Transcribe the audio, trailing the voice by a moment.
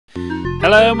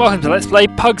Hello and welcome to Let's Play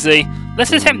Puggsy.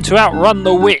 Let's attempt to outrun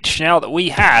the witch now that we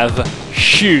have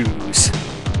shoes.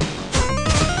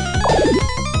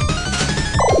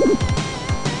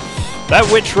 That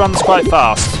witch runs quite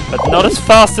fast, but not as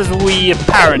fast as we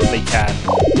apparently can.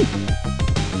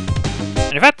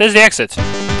 And in fact, there's the exit.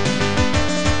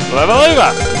 Level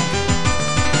over!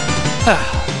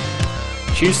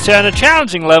 Choose to turn a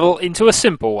challenging level into a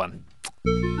simple one.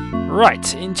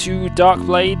 Right, into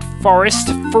Darkblade Forest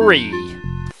 3.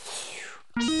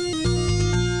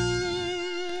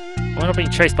 We're not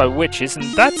being chased by witches, and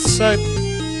that's,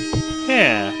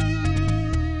 yeah.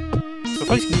 So I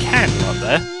suppose you can go up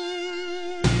there.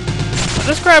 Now,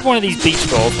 let's grab one of these beach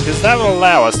balls, because that will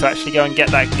allow us to actually go and get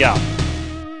that gun.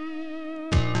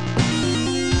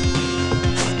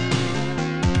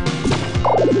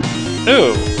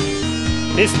 Ooh!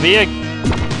 Appears to be a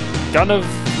gun of...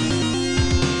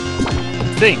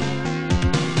 thing.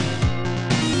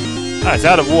 Ah, it's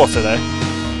out of water though.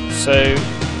 So,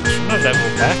 another level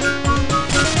back.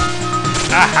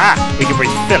 Aha! We can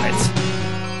refill it.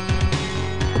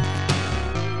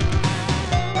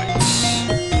 Right.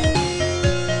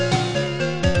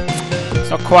 It's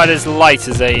not quite as light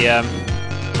as a,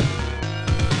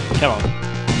 come on.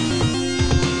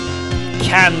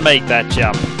 Can make that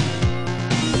jump.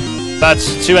 But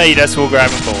to aid us, we'll grab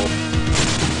a ball.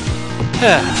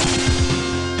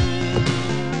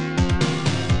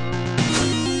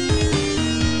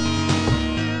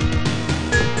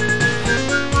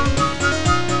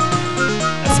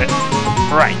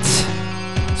 Right,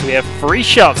 so we have 3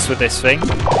 shots with this thing.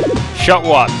 Shot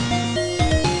 1.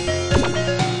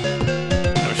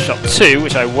 That was shot 2,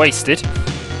 which I wasted.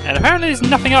 And apparently there's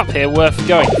nothing up here worth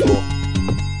going for.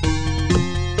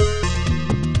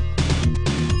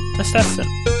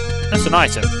 That's an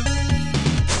item.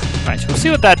 Right, we'll see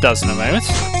what that does in a moment.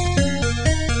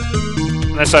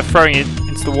 Unless I'm throwing it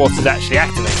into the water that actually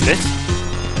activated it.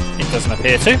 It doesn't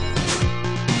appear to.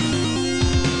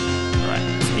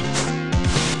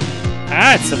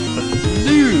 Ah, it's a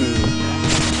balloon,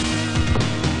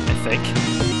 I think.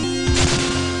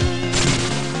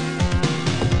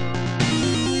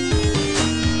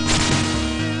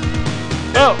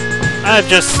 Well, I've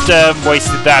just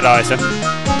wasted that item.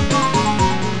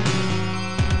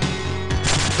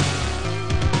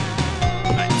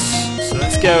 Right, so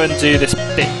let's go and do this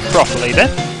bit properly then.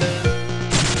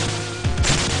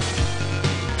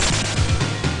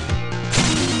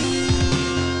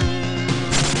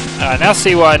 I now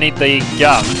see why I need the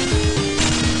gun.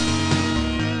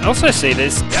 I also see that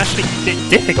it's actually a bit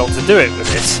difficult to do it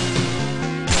with this.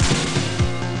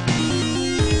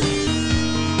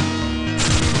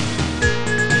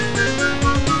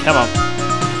 Come on.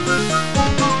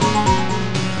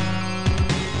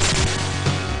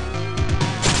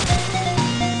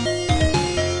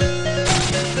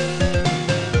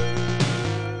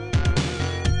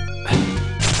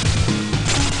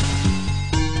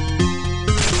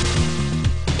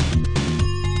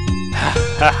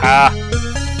 Haha.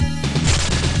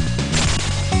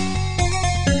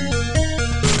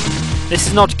 This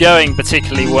is not going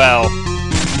particularly well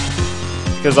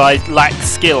because I lack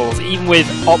skills. Even with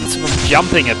optimum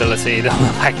jumping ability, I'm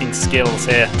lacking skills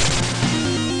here.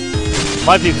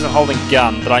 Might be because I'm holding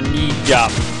gun, but I need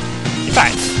gun. In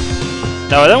fact,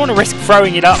 no, I don't want to risk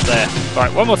throwing it up there.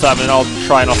 Right, one more time and I'll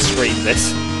try and off-screen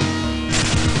this.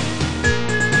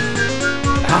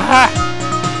 Ah!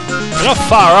 We're not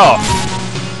far off.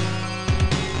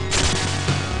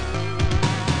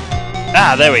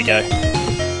 Ah, there we go.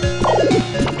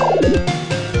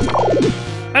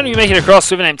 And we make it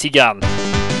across with an empty gun,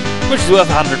 which is worth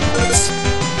 100 points.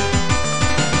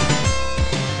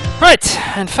 Right,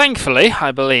 and thankfully,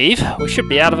 I believe, we should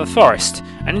be out of the forest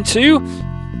and into,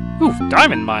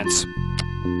 diamond mines.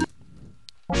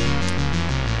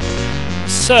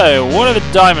 So, what do the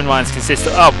diamond mines consist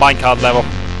of? Oh, minecart level.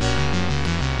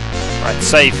 Right,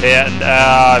 save here, and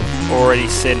I've already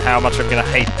seen how much I'm going to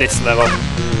hate this level.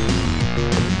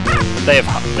 They have...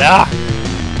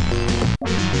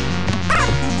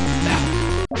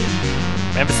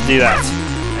 Remember to do that.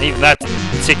 And even that didn't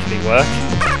particularly work.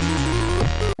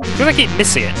 Because I keep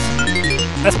missing it.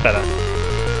 That's better.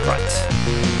 Right.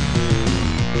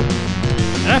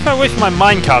 And if I wait for my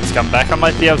minecart to come back, I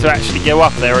might be able to actually go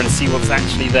up there and see what's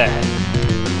actually there.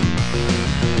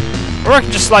 Or I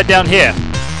can just slide down here.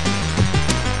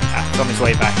 Ah, it's on his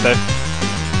way back though.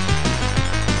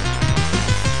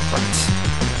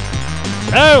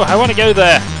 No, I want to go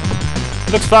there.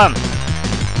 It looks fun.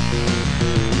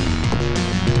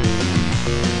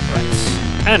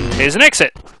 Right. And here's an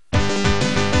exit.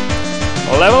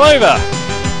 Level over.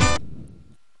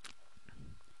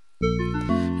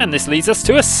 And this leads us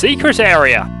to a secret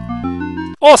area.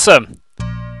 Awesome!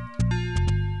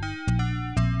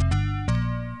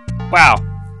 Wow,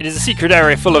 it is a secret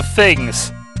area full of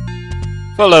things.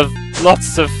 Full of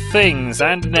lots of things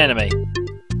and an enemy.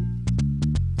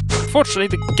 Unfortunately,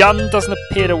 the gun doesn't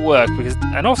appear to work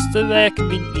and also they're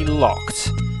conveniently locked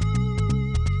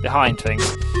behind things.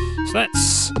 So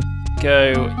let's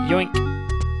go yoink,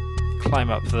 climb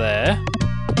up there.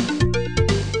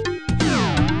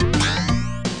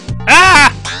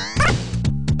 Ah!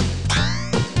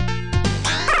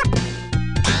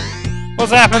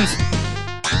 What's happened?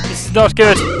 This is not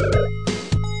good.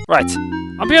 Right,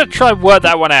 I'm going to try and work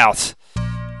that one out.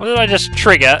 What did I just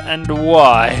trigger and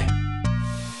why?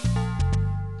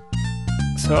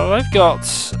 So I've got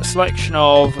a selection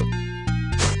of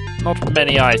not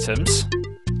many items.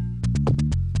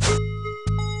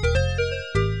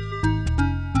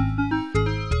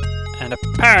 And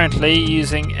apparently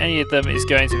using any of them is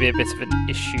going to be a bit of an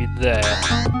issue there.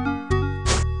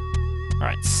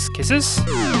 Right, kisses.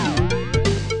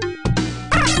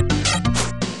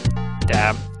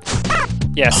 Damn.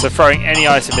 Yes, so throwing any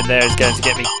item in there is going to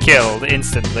get me killed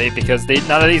instantly because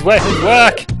none of these weapons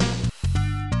work!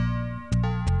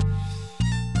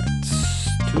 Right,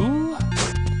 stool.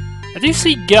 I do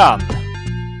see gun.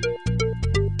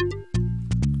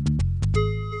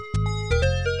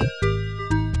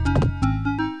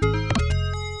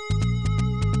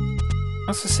 I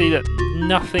also see that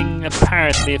nothing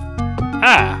apparently...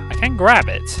 Ah, I can grab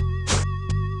it.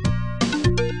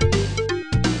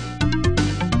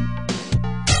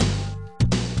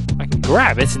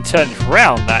 Grab it and turn it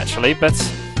around actually, but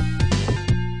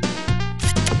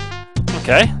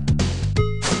okay.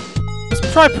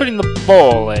 Let's try putting the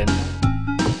ball in.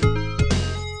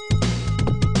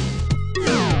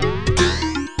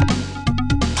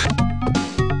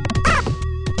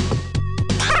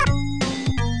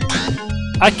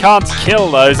 I can't kill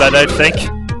those, I don't think.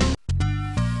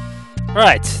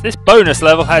 Right, this bonus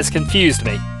level has confused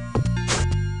me.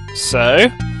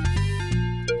 So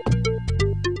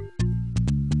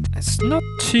not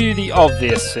to the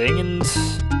obvious thing, and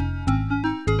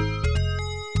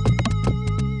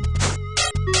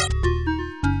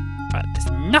right,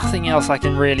 there's nothing else I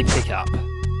can really pick up.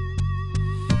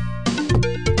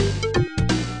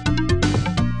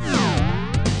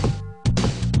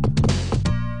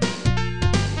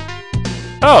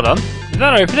 Hold on, did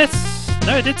that open it?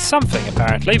 No, it did something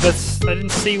apparently, but I didn't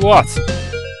see what.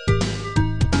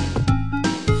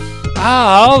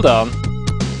 Ah, hold on.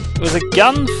 It was a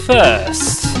gun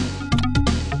first.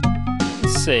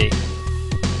 Let's see.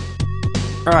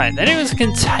 Right, then it was a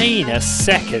container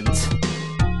second.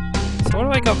 So what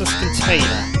have I got this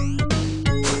container?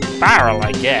 Barrel,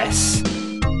 I guess.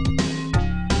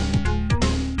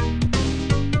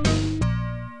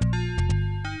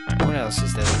 Right, what else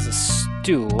is there? There's a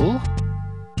stool.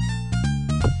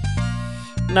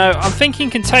 No, I'm thinking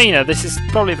container. This is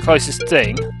probably the closest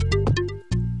thing.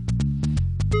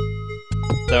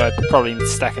 Though I probably need to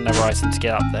stack another item to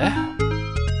get up there.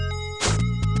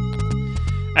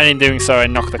 And in doing so I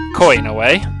knock the coin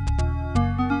away.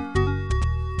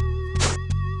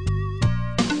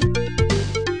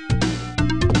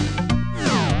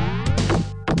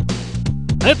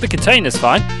 Nope, the container's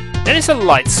fine. Then it's a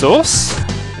light source,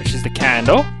 which is the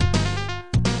candle.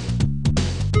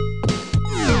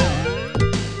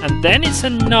 And then it's a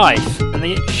knife. And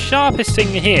the sharpest thing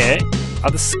here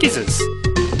are the skizzers.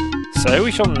 So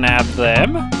we shall nab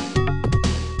them.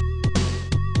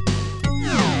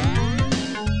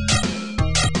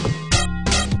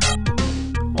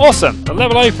 Awesome, the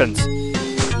level opened.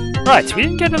 Right, we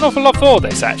didn't get an awful lot for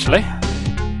this actually.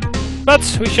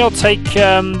 But we shall take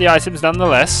the items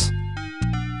nonetheless.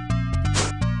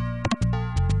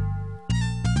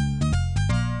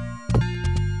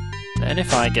 Then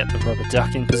if I get the rubber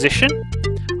duck in position.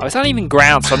 Oh, it's not even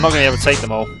ground, so I'm not going to be able to take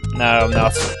them all. No, I'm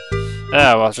not.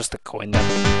 Oh, well, just a coin then.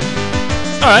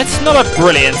 Alright, not a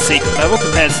brilliant secret level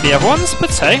compared to the other ones, but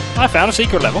hey, I found a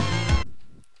secret level.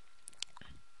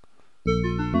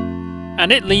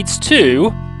 And it leads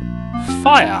to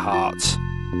Fireheart.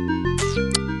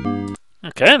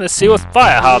 Okay, let's see what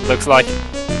Fireheart looks like.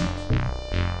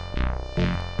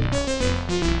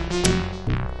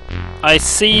 I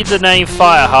see the name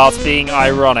Fireheart being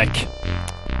ironic.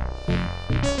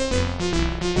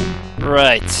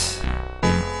 Right.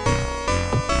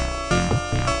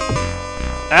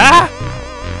 Ah!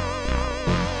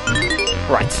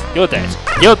 Right, you're dead.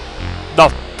 You're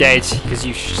not dead, because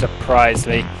you surprised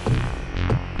me.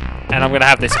 And I'm going to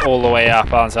have this all the way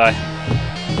up, aren't I?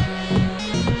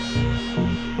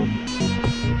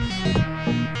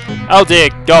 Oh dear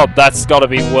God, that's got to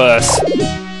be worse.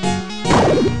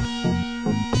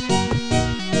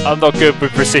 I'm not good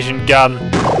with precision gun.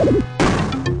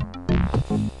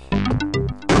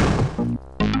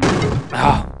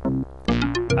 Oh,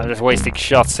 I'm just wasting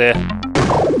shots here.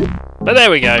 But there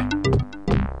we go.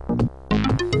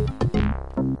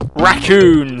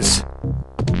 Raccoons!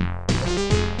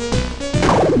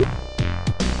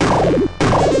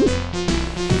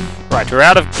 Right, we're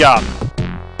out of gun.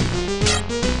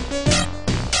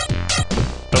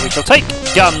 But we shall take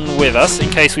gun with us in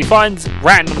case we find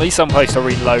randomly someplace to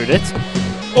reload it.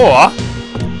 Or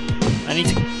I need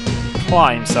to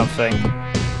climb something.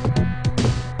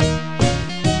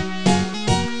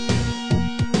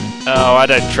 Oh, I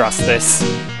don't trust this.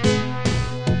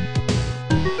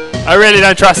 I really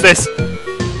don't trust this.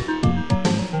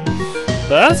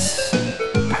 But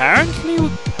apparently, no,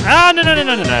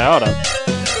 hold on.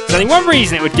 There's only one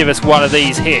reason it would give us one of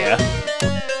these here,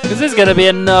 because there's going to be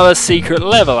another secret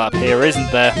level up here,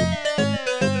 isn't there?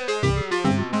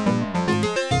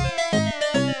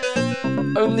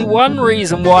 Only one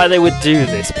reason why they would do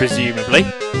this, presumably.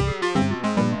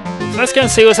 So let's go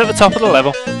and see what's at the top of the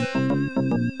level.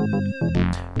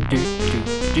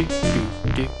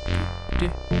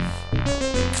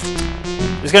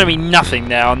 There's going to be nothing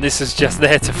now, and this is just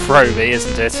there to throw me,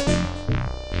 isn't it?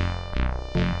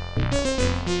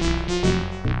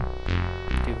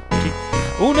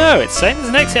 Oh no, it's saying there's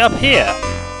an exit up here.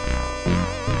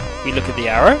 We look at the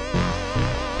arrow.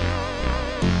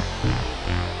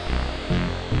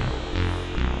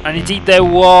 And indeed there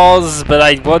was, but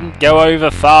I wouldn't go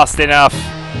over fast enough.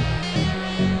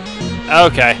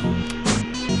 Okay.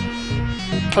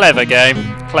 Clever game.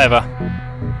 Clever.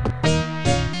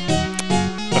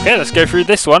 Okay, let's go through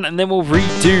this one and then we'll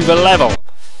redo the level.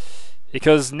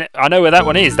 Because I know where that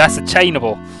one is. That's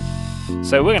attainable.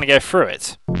 So we're going to go through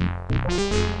it.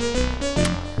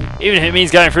 Even if it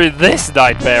means going through this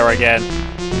nightmare again.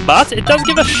 But it does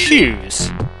give us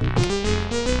shoes.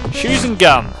 Shoes and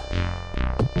gun.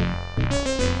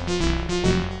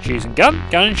 Shoes and gun,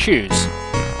 gun and shoes.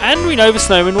 And we know the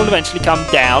snowmen will eventually come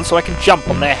down so I can jump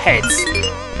on their heads.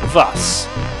 Thus.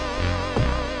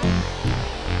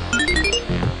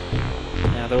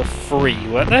 Now there were 3,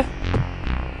 weren't there?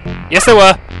 Yes there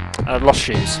were. And I've lost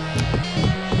shoes.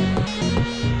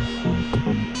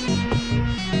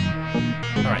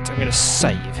 Alright, I'm going to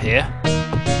save here.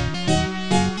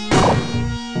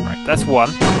 Right, that's 1.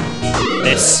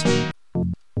 This.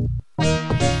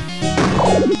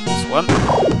 That's 1.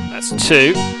 That's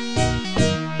 2.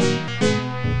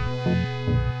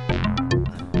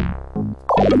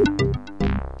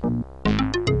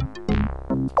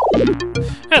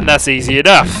 And that's easy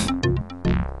enough.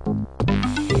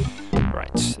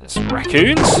 Right, there's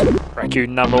raccoons.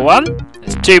 Raccoon number 1.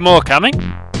 There's 2 more coming.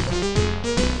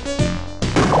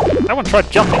 That one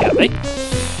tried jumping at me.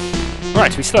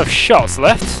 Right, we still have shots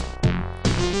left.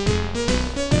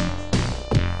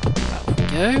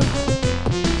 There we go.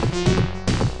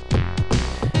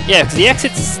 Yeah, because the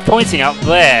exit's pointing up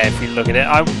there, if you look at it.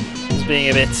 I was being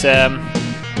a bit,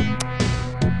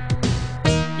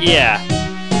 yeah.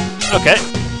 Okay.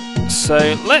 So,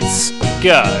 let's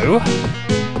go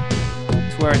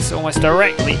to where it's almost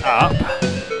directly up.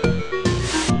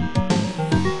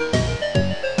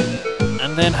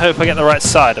 And then hope I get the right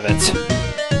side of it.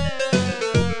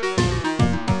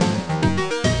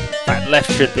 Right,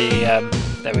 left should be,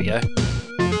 there we go.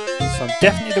 So I'm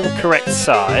definitely the correct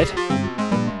side.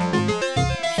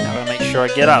 Now I'm going to make sure I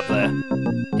get up there.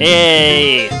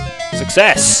 Hey!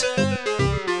 Success!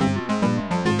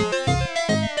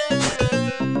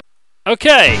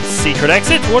 Okay, secret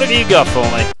exit, what have you got for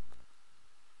me?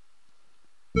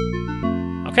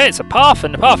 Okay, it's a path,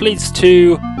 and the path leads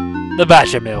to the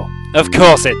Badger Mill. Of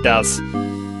course it does.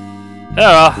 Oh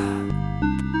well.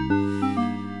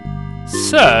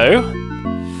 So,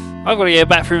 I've got to go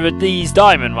back through these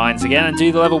diamond mines again and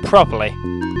do the level properly.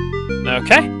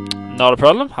 Okay, not a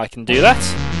problem, I can do that.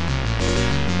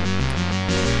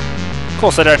 Of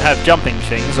course I don't have jumping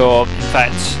things, or in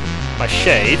fact, my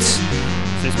shades.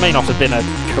 So this may not have been a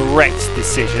correct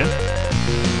decision.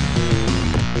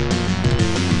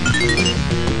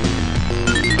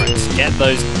 Right, get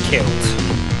those killed.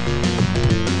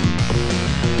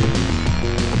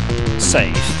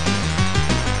 Save.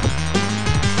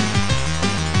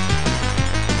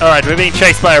 Alright, we're being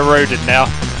chased by a rodent now.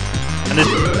 And there's...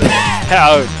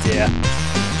 oh dear.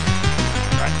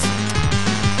 Right.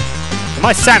 For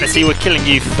my sanity, we're killing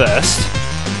you first.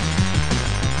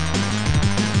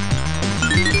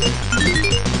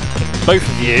 Both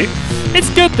of you. It's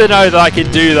good to know that I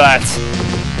can do that.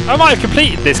 I might have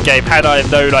completed this game had I have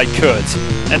known I could.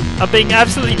 And I'm being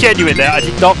absolutely genuine there, I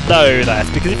did not know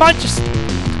that. Because if I just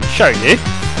show you,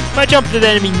 If I jump at an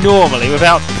enemy normally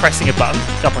without pressing a button,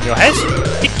 jump on your head,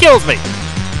 it kills me.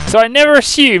 So I never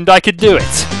assumed I could do it.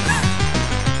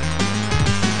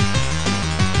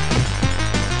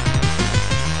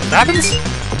 What happens?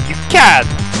 You can!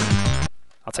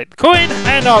 I'll take the coin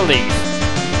and I'll leave.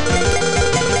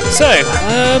 So,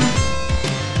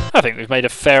 I think we've made a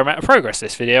fair amount of progress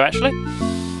this video actually.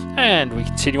 And we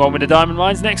continue on with the diamond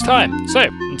mines next time. So,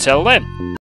 until then.